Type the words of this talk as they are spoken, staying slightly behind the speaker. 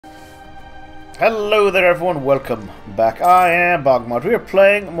Hello there everyone, welcome back. I am BogMod. We are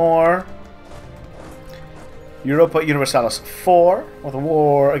playing more Europa Universalis 4, where the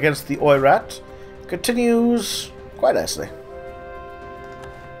war against the Oirat continues quite nicely.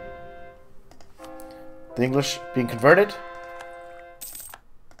 The English being converted.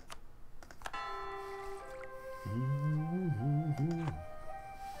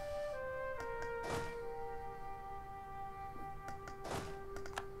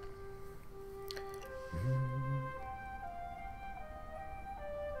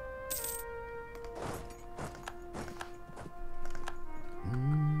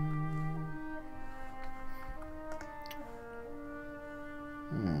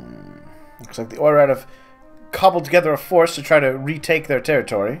 Looks like the Oirat have cobbled together a force to try to retake their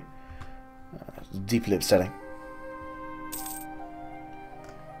territory. Deeply upsetting.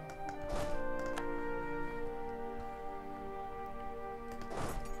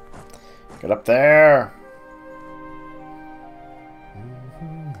 Get up there!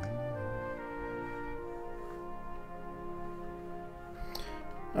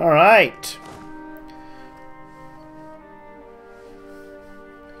 Alright.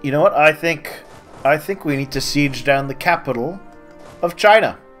 You know what? I think we need to siege down the capital of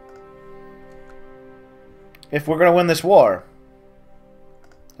China. If we're going to win this war.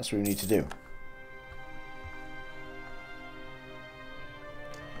 That's what we need to do.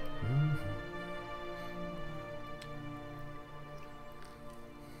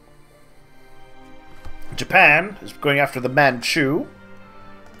 Japan is going after the Manchu.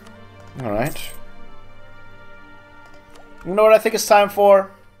 Alright. You know what I think it's time for?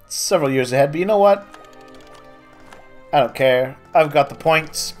 It's several years ahead, but you know what? I don't care. I've got the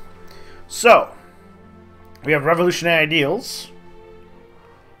points. So, we have revolutionary ideals,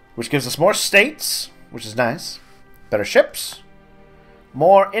 which gives us more states, which is nice. Better ships.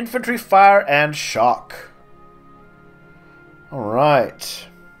 More infantry fire and shock. Alright.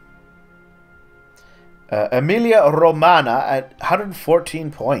 Emilia Romana at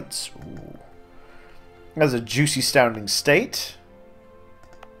 114 points. Ooh. That's a juicy sounding state.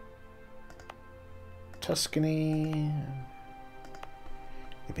 Tuscany.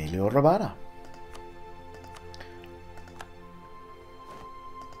 Emilia Romana.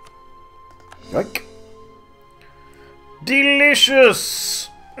 Yoink. Delicious!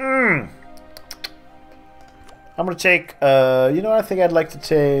 I'm gonna take, you know, I think I'd like to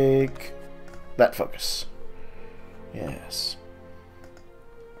take that focus. Yes.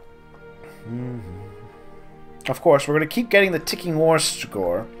 Of course, we're going to keep getting the ticking war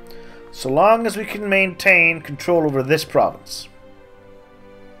score, so long as we can maintain control over this province.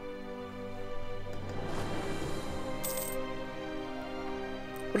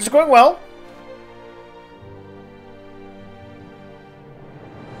 Which is going well.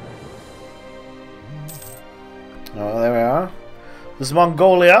 Oh, there we are. This is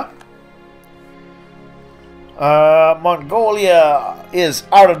Mongolia. Mongolia is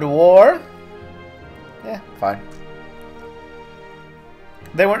out of the war. Yeah, fine.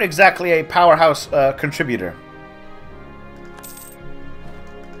 They weren't exactly a powerhouse contributor.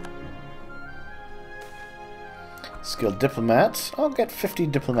 Skilled diplomats. I'll get 50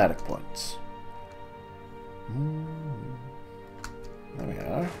 diplomatic points. There we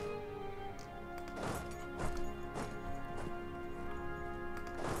are.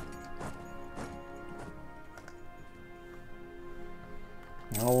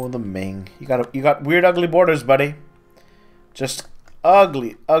 Oh, the Ming. You got weird, ugly borders, buddy. Just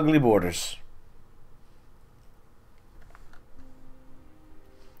ugly, ugly borders.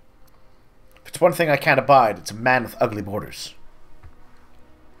 If it's one thing I can't abide, it's a man with ugly borders.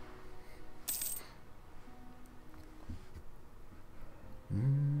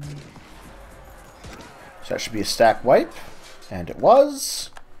 So that should be a stack wipe. And it was.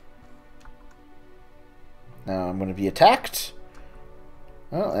 Now I'm going to be attacked.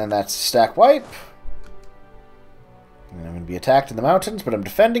 Well, and that's stack wipe. And I'm going to be attacked in the mountains, but I'm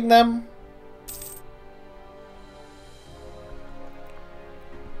defending them.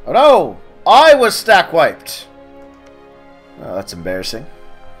 Oh no! I was stack wiped! Oh, that's embarrassing.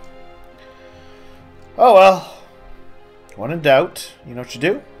 Oh well. When in doubt, you know what you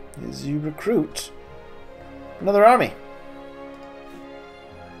do? Is you recruit another army.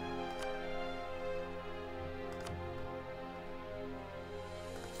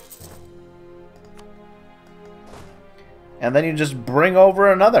 And then you just bring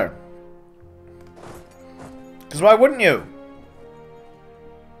over another. Because why wouldn't you?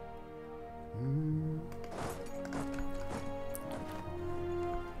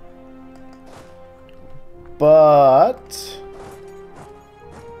 But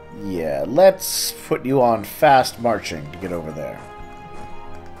Yeah, let's put you on fast marching to get over there.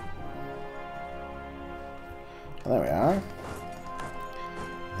 Well, there we are.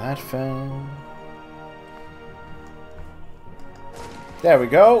 That fell. There we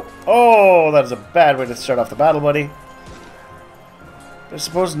go. Oh, that is a bad way to start off the battle, buddy. I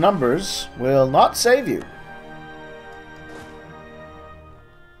suppose numbers will not save you.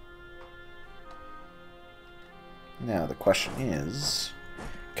 Now, the question is,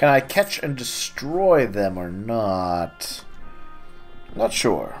 can I catch and destroy them or not? Not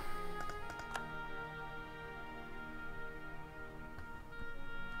sure.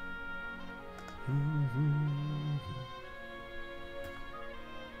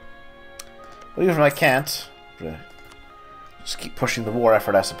 Well, even if I can't, just keep pushing the war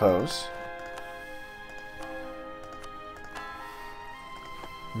effort, I suppose.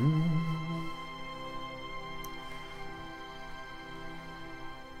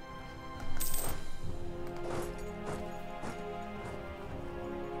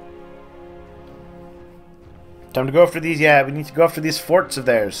 Time to go after these. Yeah, we need to go after these forts of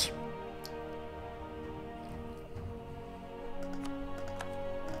theirs.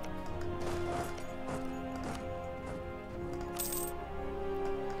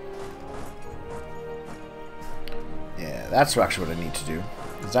 That's actually what I need to do.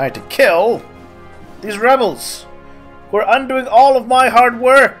 Is I need to kill these rebels who are undoing all of my hard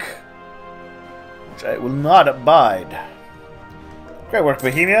work, which I will not abide. Great work,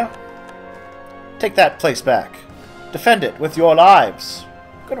 Bohemia. Take that place back. Defend it with your lives.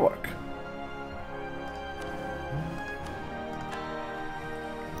 Good work.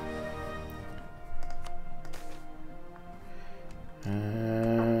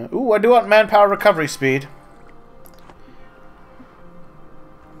 Ooh, I do want manpower recovery speed.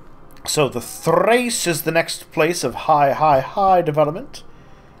 So the Thrace is the next place of high development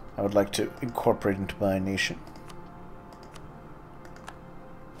I would like to incorporate into my nation.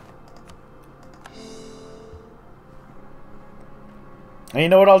 And you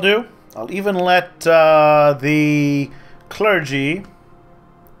know what I'll do? I'll even let the clergy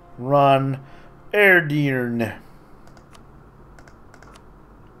run Erdirn.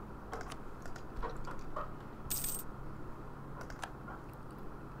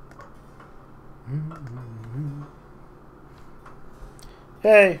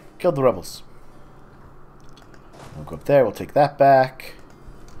 Hey, killed the rebels. We'll go up there, we'll take that back.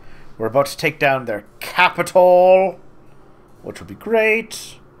 We're about to take down their capital, which will be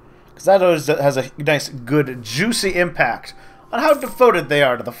great. Because that always has a nice, good, juicy impact on how devoted they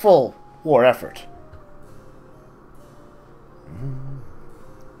are to the full war effort.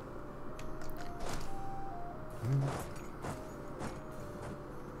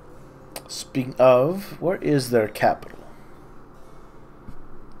 Speaking of, where is their capital?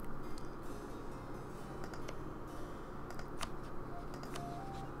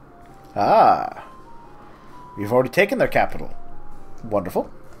 Ah, we've already taken their capital. Wonderful.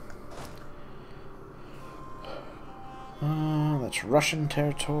 That's Russian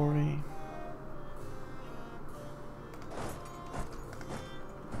territory.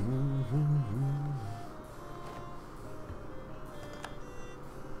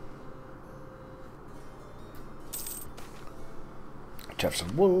 Have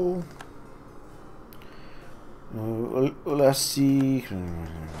some wool. Let's see.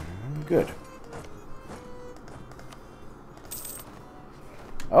 Good.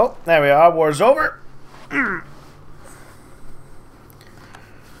 Oh, there we are. War's over.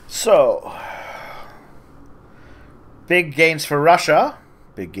 So, big gains for Russia.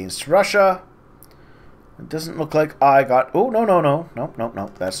 Big gains to Russia. It doesn't look like I got... Oh, no.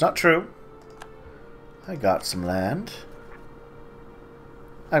 That's not true. I got some land.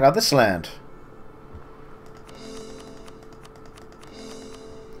 I got this land.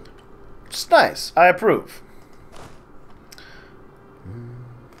 It's nice. I approve.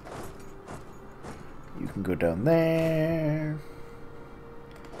 You can go down there.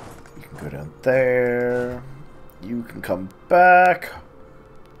 You can go down there. You can come back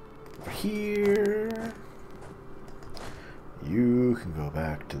over here. You can go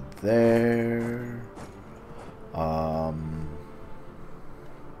back to there.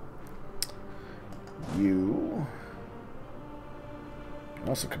 You can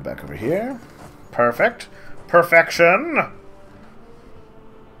also come back over here. Perfect. Perfection.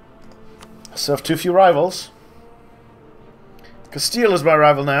 So have too few rivals. Castile is my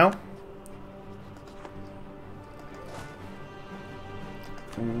rival now.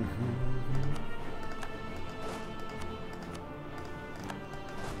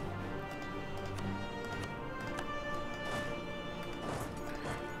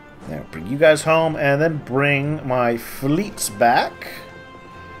 There, bring you guys home, and then bring my fleets back.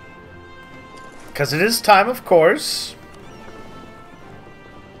 Because it is time, of course.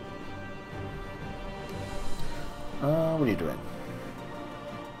 What are you doing?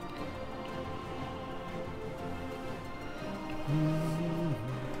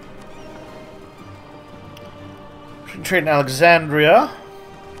 Trade in Alexandria.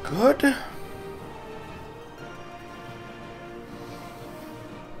 Good.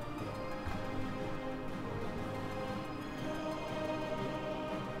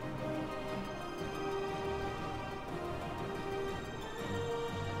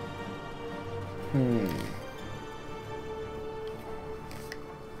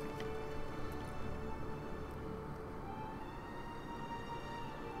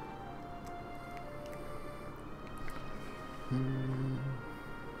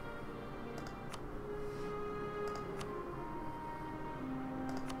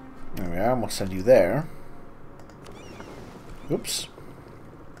 There we are, and we'll send you there. Oops.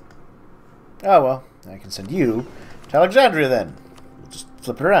 Oh well, I can send you to Alexandria then. We'll just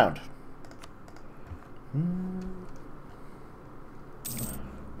flip it around.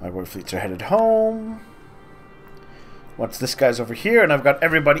 My war fleets are headed home. Once this guy's over here and I've got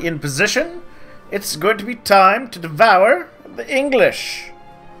everybody in position, it's going to be time to devour the English.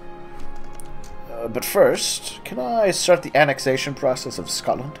 But first, can I start the annexation process of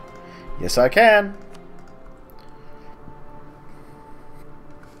Scotland? Yes, I can.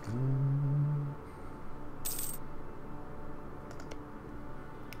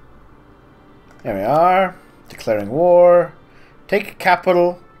 There we are. Declaring war. Take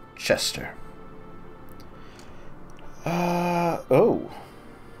capital, Chester. Oh.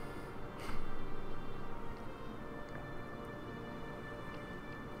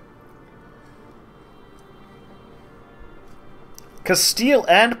 Castile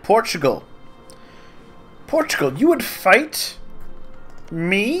and Portugal. Portugal, you would fight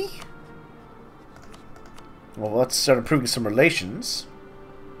me? Well, let's start improving some relations.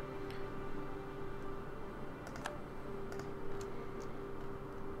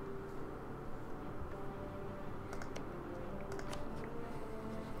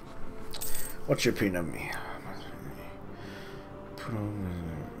 What's your pre-number?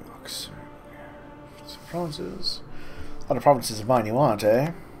 Provinces. A lot of provinces of mine you want,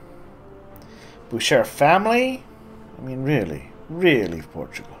 eh? We share a family? I mean, really? Really,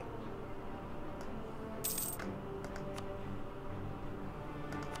 Portugal?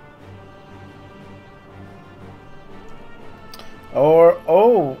 Or,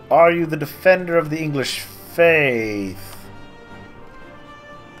 oh, are you the defender of the English faith?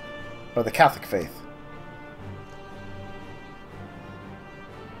 Or the Catholic faith?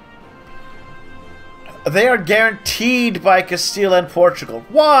 They are guaranteed by Castile and Portugal.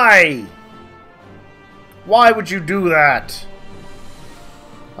 Why? Why would you do that?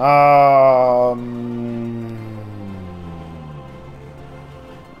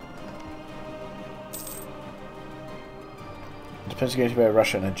 Depends guaranteed by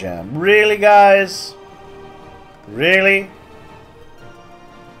Russia and a jam. Really, guys? Really?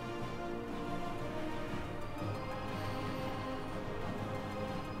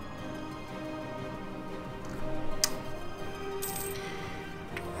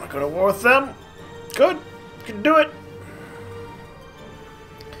 Go to war with them. Good. You can do it.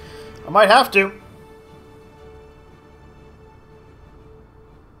 I might have to.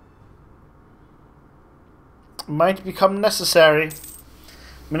 Might become necessary.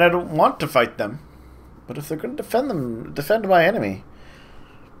 I mean, I don't want to fight them, but if they're going to defend my enemy.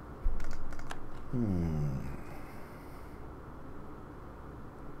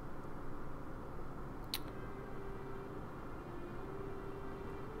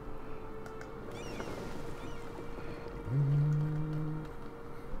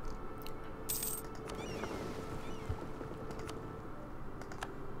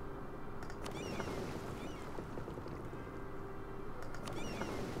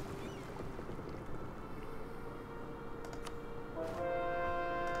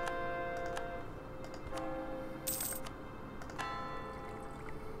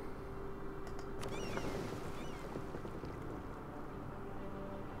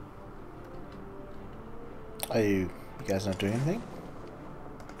 Are you guys not doing anything?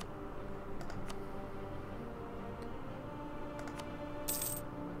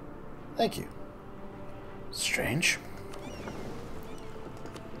 Thank you. Strange.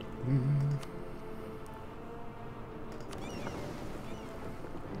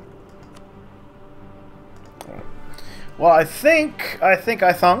 Well, I think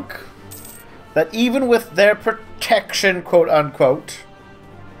that even with their protection, quote unquote,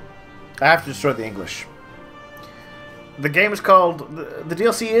 I have to destroy the English. The game is called... The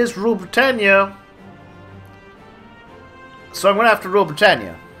DLC is Rule Britannia. So I'm going to have to rule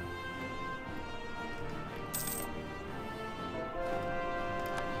Britannia.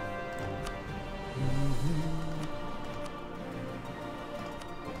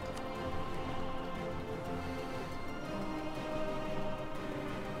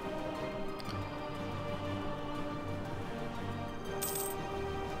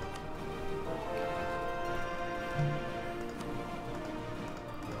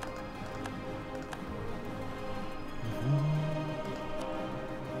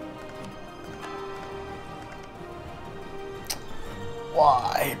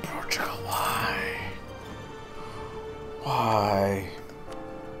 Why, Portugal? Why? Why?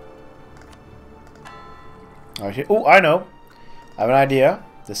 Oh, I know. I have an idea.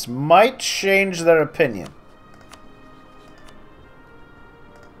 This might change their opinion.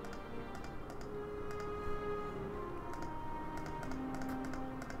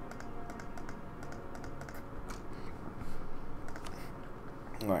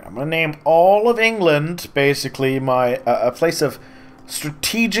 Alright, I'm going to name all of England, basically, my a place of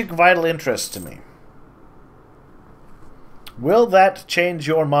strategic vital interest to me. Will that change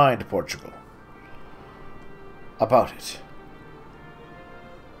your mind, Portugal? About it?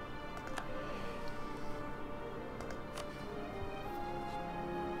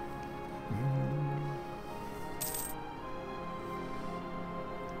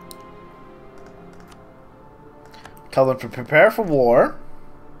 Tell them to prepare for war.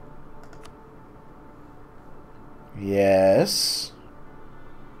 Yes.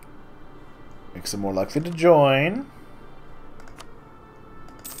 Makes them more likely to join.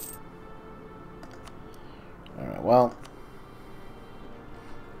 Alright, well.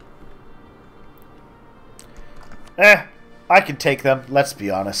 I can take them, let's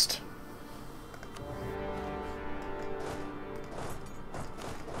be honest.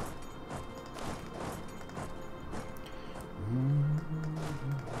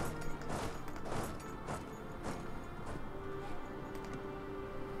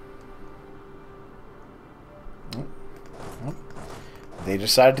 They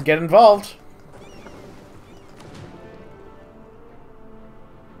decided to get involved.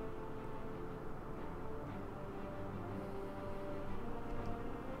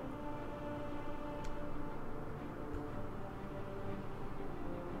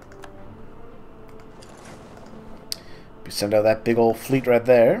 Send out that big old fleet right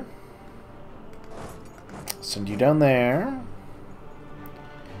there. Send you down there.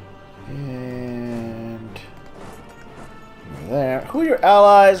 And there. Who are your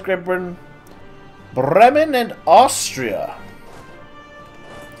allies, Great Britain? Bremen and Austria.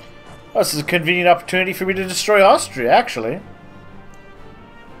 Oh, this is a convenient opportunity for me to destroy Austria, actually.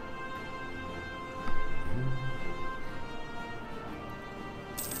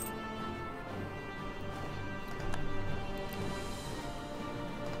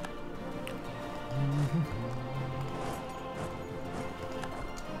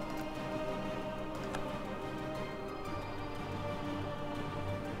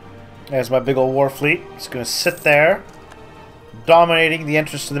 There's my big old war fleet. It's going to sit there, dominating the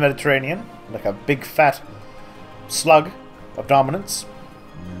entrance to the Mediterranean, like a big fat slug of dominance.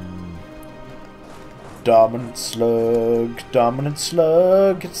 Dominant slug, dominant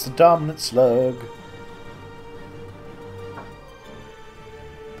slug, it's the dominant slug.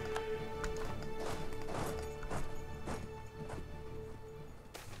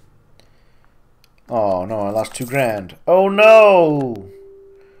 Oh no, I lost $2 grand. Oh no!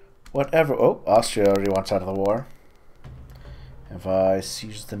 Whatever. Oh, Austria already wants out of the war. Have I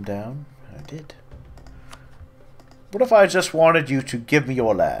seized them down? I did. What if I just wanted you to give me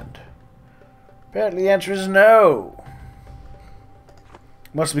your land? Apparently the answer is no.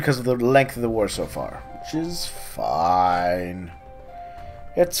 Mostly because of the length of the war so far. Which is fine.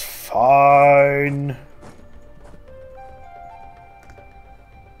 It's fine.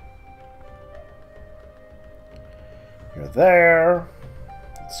 You're there.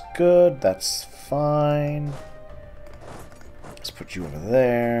 That's good. That's fine. Let's put you over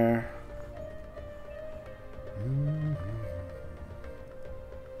there.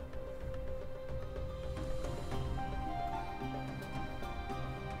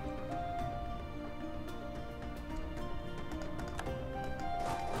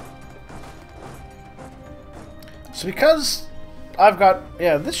 So because I've got...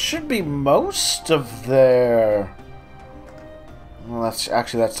 Yeah, this should be most of their... Well, that's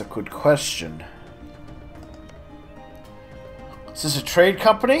a good question. Is this a trade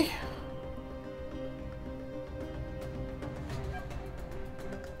company?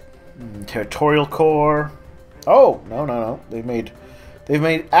 Territorial core. Oh, no. They've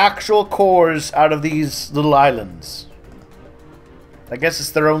made actual cores out of these little islands. I guess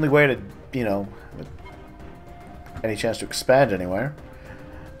it's their only way to, you know, any chance to expand anywhere.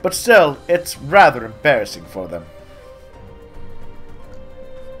 But still, it's rather embarrassing for them.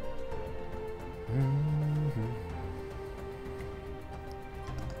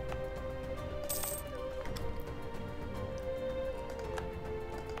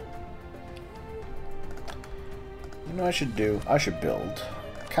 You know what I should do? I should build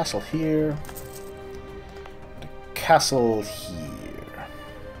a castle here, a castle here.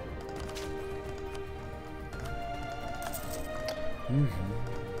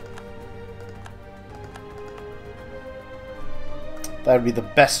 That would be the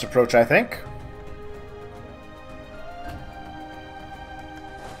best approach, I think.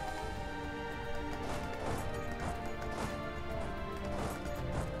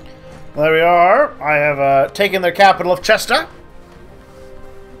 There we are. I have taken their capital of Chester.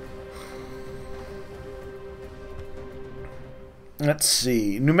 Let's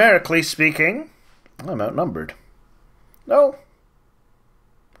see. Numerically speaking, I'm outnumbered. No,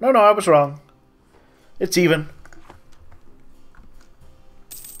 I was wrong. It's even.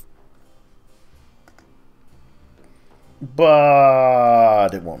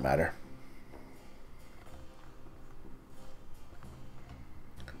 But it won't matter.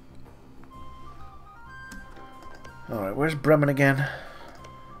 Alright, where's Bremen again?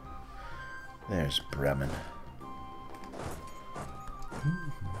 There's Bremen.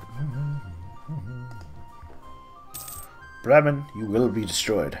 Bremen, you will be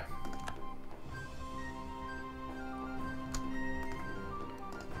destroyed.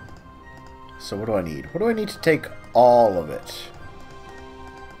 So what do I need? What do I need to take all of it?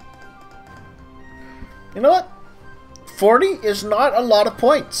 You know what? 40 is not a lot of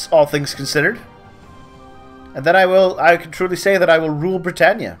points, all things considered. And then I can truly say that I will rule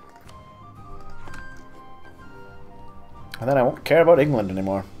Britannia. And then I won't care about England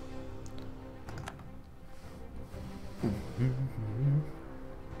anymore.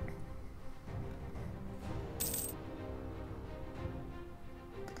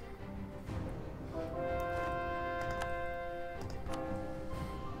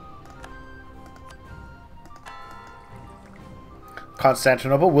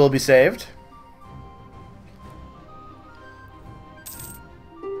 Constantinople will be saved.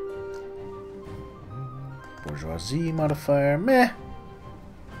 Bourgeoisie modifier, meh.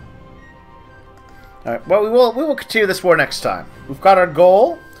 Alright, well we will continue this war next time. We've got our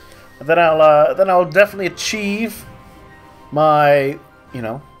goal, and then I'll definitely achieve my, you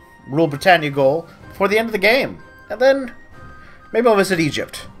know, rule Britannia goal before the end of the game. And then maybe I'll visit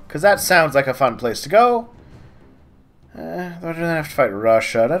Egypt, because that sounds like a fun place to go. I don't have to fight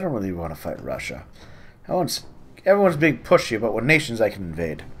Russia. I don't really want to fight Russia. Everyone's being pushy about what nations I can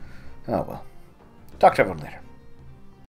invade. Oh well. Talk to everyone later.